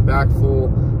low and then back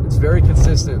full. It's very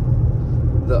consistent,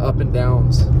 the ups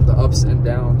and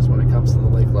downs when it comes to the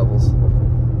lake levels.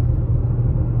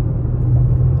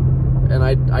 And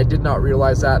I did not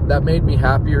realize that. That made me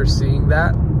happier seeing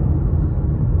that.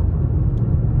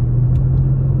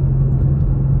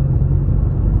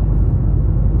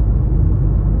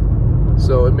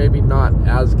 So it made me not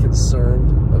as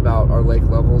concerned about our lake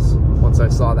levels once I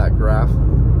saw that graph.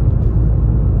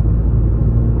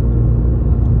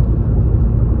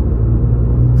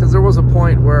 Because there was a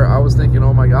point where I was thinking,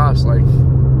 oh my gosh, like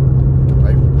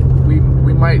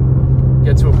we might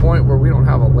get to a point where we don't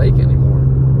have a lake anymore.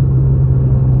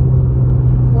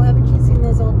 Well, haven't you seen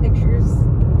those old pictures?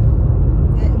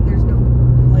 There's no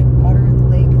like water in the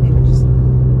lake, and they would just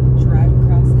drive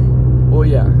across it. Well,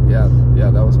 yeah,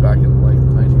 that was back in like the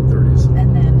 1930s.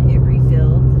 And then it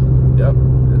refilled. Yep,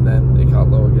 and then it got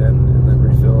low again, and then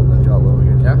refilled, and then it got low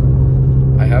again. Yeah,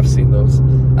 I have seen those.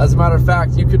 As a matter of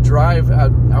fact, you could drive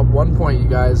at one point, you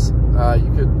guys.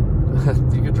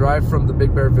 You could drive from the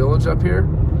Big Bear Village up here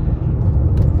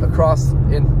across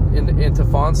into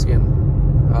Fawnskin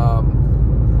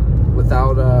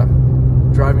without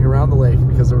driving around the lake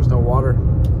because there was no water.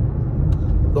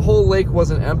 The whole lake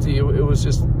wasn't empty. It was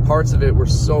just parts of it were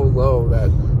so low that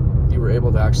you were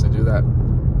able to actually do that.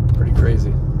 Pretty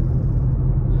crazy.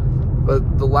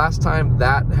 But the last time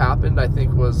that happened, I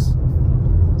think, was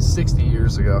 60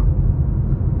 years ago,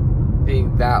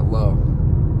 being that low.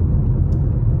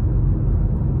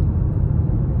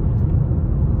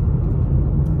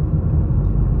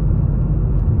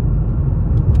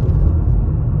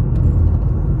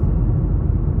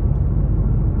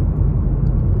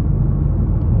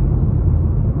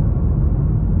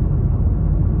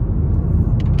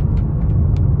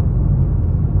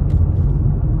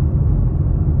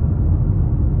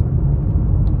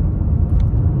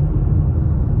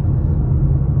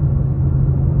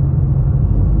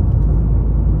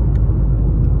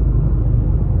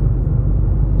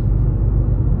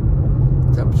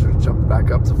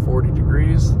 Up to 40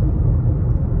 degrees, and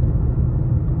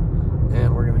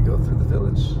we're gonna go through the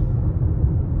village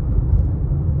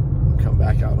and come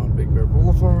back out on Big Bear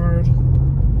Boulevard,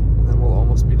 and then we'll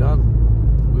almost be done.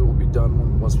 We will be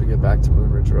done once we get back to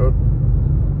Moon Ridge Road,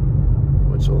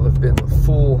 which will have been the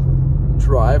full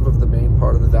drive of the main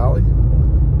part of the valley.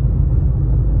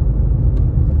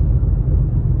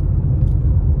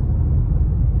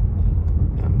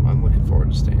 I'm looking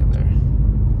forward to staying there.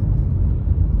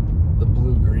 The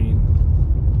blue-green.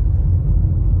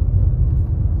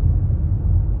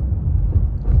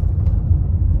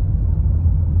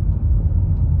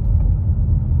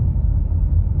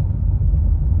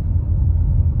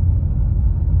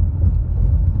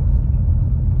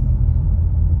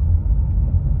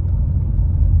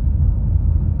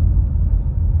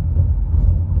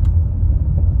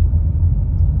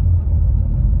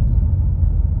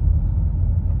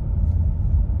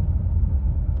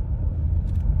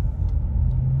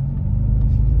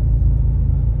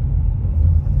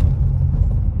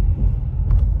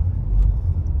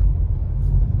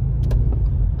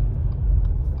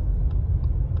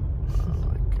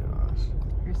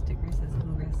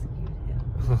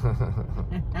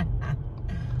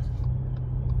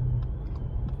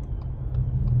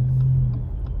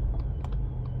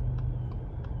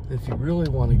 If you really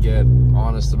want to get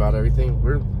honest about everything,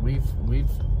 we've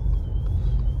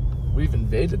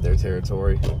invaded their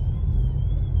territory,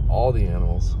 all the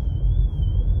animals,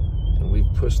 and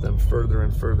we've pushed them further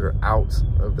and further out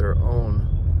of their own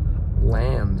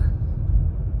land,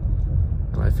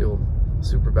 and I feel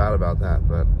super bad about that,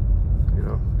 but you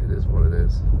know, it is what it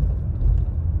is.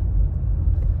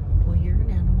 Well, you're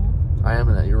an animal. I am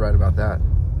an animal. You're right about that.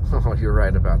 Oh, you're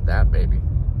right about that, baby.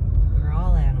 We're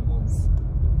all animals.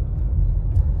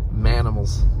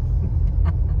 Manimals.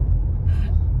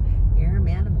 You're a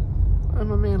manimal.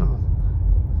 I'm a manimal.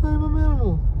 I'm a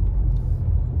manimal.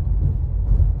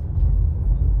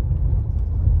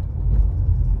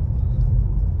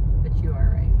 But you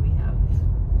are right. We have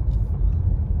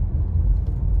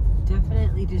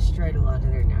definitely destroyed a lot of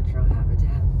their natural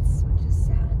habitats, which is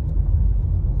sad.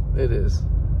 It is.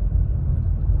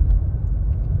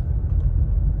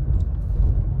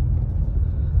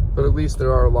 But at least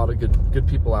there are a lot of good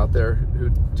people out there who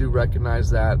do recognize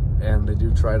that, and they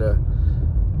do try to,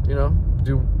 you know,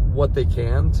 do what they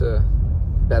can to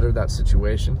better that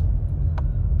situation.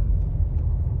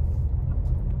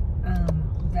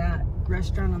 That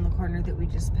restaurant on the corner that we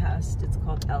just passed, it's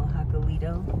called El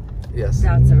Jacalito. Yes.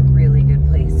 That's a really good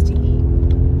place to eat.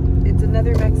 It's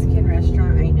another Mexican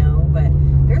restaurant, I know, but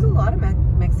there's a lot of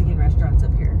Mexican restaurants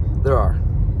up here. There are.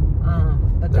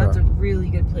 But that's a really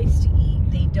good place to eat.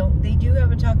 They do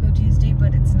have a Taco Tuesday,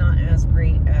 but it's not as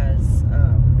great as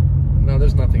no,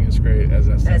 there's nothing as great as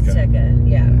Azteca.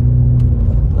 Yeah.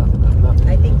 Nothing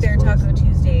I think their Taco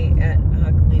Tuesday at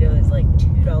Jacalito is like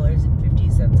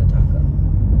 $2.50 a taco.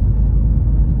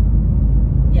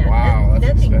 Yeah. Wow,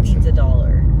 that's nothing expensive. beats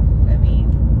 $1. I mean,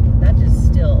 that just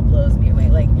still blows me away.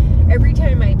 Like every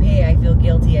time I pay, I feel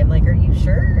guilty. I'm like, are you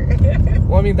sure?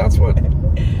 Well, I mean, that's what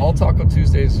all Taco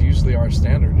Tuesdays usually are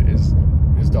standard is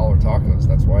dollar tacos.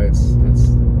 That's why it's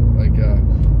like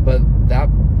but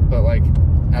like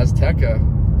Azteca,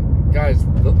 guys,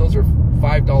 those are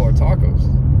 $5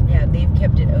 tacos. Yeah, they've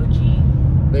kept it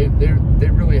OG. They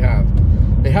really have.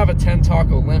 They have a 10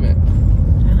 taco limit.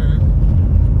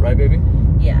 Right, baby?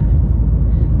 Yeah.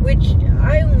 Which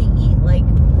I only eat like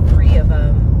 3 of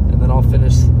them. And then I'll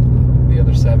finish the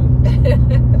other 7.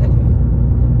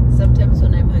 Sometimes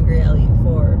when I'm hungry, I'll eat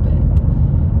 4, but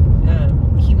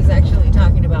he was actually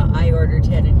talking about I order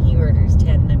 10 and he orders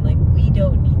 10, and I'm like, we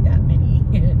don't need that many.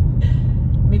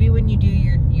 Maybe when you do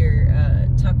your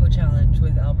taco challenge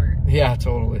with Albert. Yeah,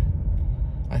 totally.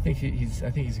 I think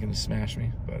he's gonna smash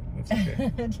me, but that's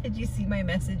okay. Did you see my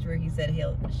message where he said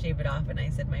he'll shave it off, and I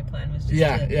said my plan was just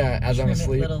as I'm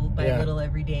asleep, little by little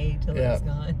every day till it's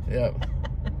gone. Yep.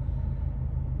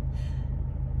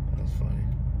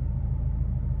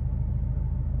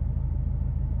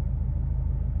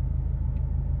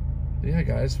 Yeah,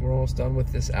 guys, we're almost done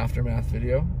with this aftermath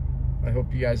video. I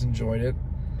hope you guys enjoyed it.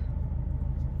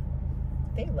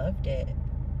 They loved it.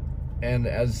 And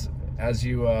as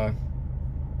you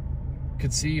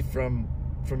could see from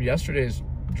yesterday's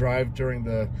drive during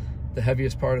the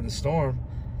heaviest part of the storm,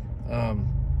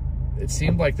 it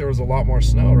seemed like there was a lot more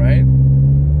snow, right?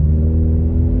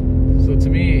 So to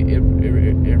me, it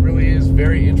really is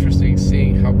very interesting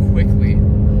seeing how quickly,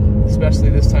 especially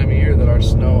this time of year, that our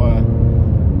snow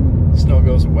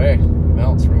goes away,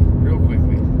 melts real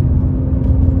quickly.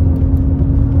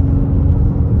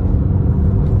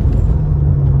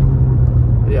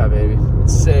 Yeah, baby.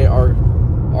 Let's say our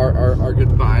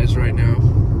goodbyes right now.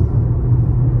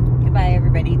 Goodbye,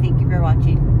 everybody. Thank you for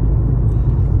watching.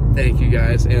 Thank you,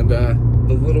 guys, and the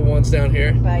little ones down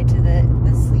here. Goodbye to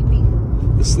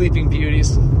the sleeping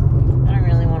beauties. I don't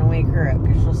really want to wake her up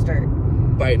because she'll start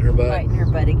biting her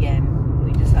butt again.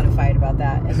 We just had a fight about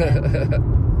that. And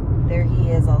then there he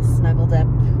is, all snuggled up,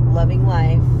 loving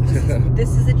life.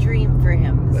 This is a dream for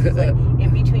him. This is like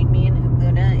in between me and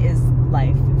Luna is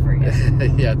life for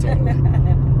him. Yeah, totally.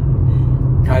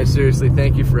 Guys, seriously,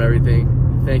 thank you for everything.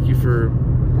 Thank you for,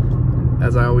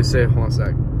 as I always say, hold on a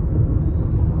sec.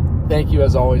 Thank you,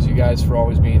 as always, you guys, for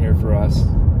always being here for us.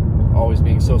 Always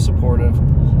being so supportive.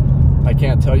 I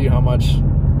can't tell you how much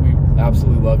we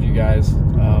absolutely love you guys.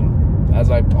 As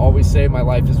I always say, my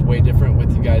life is way different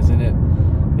with you guys in it.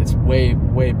 It's way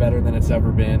better than it's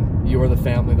ever been. You are the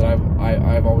family that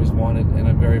I've always wanted, and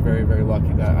I'm very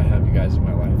lucky that I have you guys in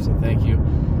my life. So thank you,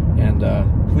 and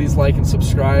please like and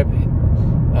subscribe.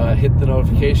 Hit the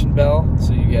notification bell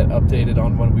so you get updated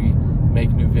on when we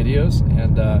make new videos,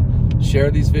 and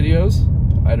share these videos.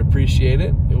 I'd appreciate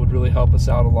it. It would really help us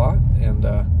out a lot. And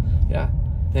yeah,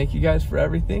 thank you guys for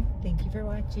everything. Thank you for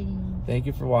watching. Thank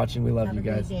you for watching. We love you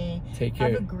guys. Have a great day. Take care.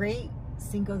 Have a great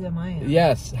Cinco de Mayo.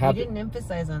 Yes. We didn't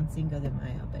emphasize on Cinco de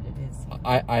Mayo, but it is.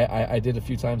 I did a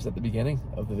few times at the beginning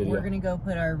of the video. We're gonna go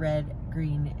put our red,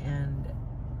 green, and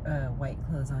white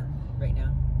clothes on right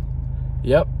now.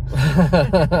 Yep.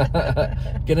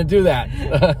 Gonna do that.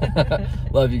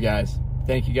 Love you guys.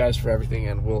 Thank you guys for everything,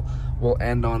 and we'll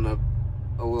end on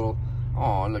a little.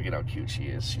 Oh, look at how cute she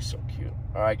is. She's so cute.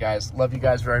 All right, guys. Love you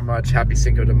guys very much. Happy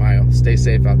Cinco de Mayo. Stay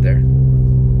safe out there.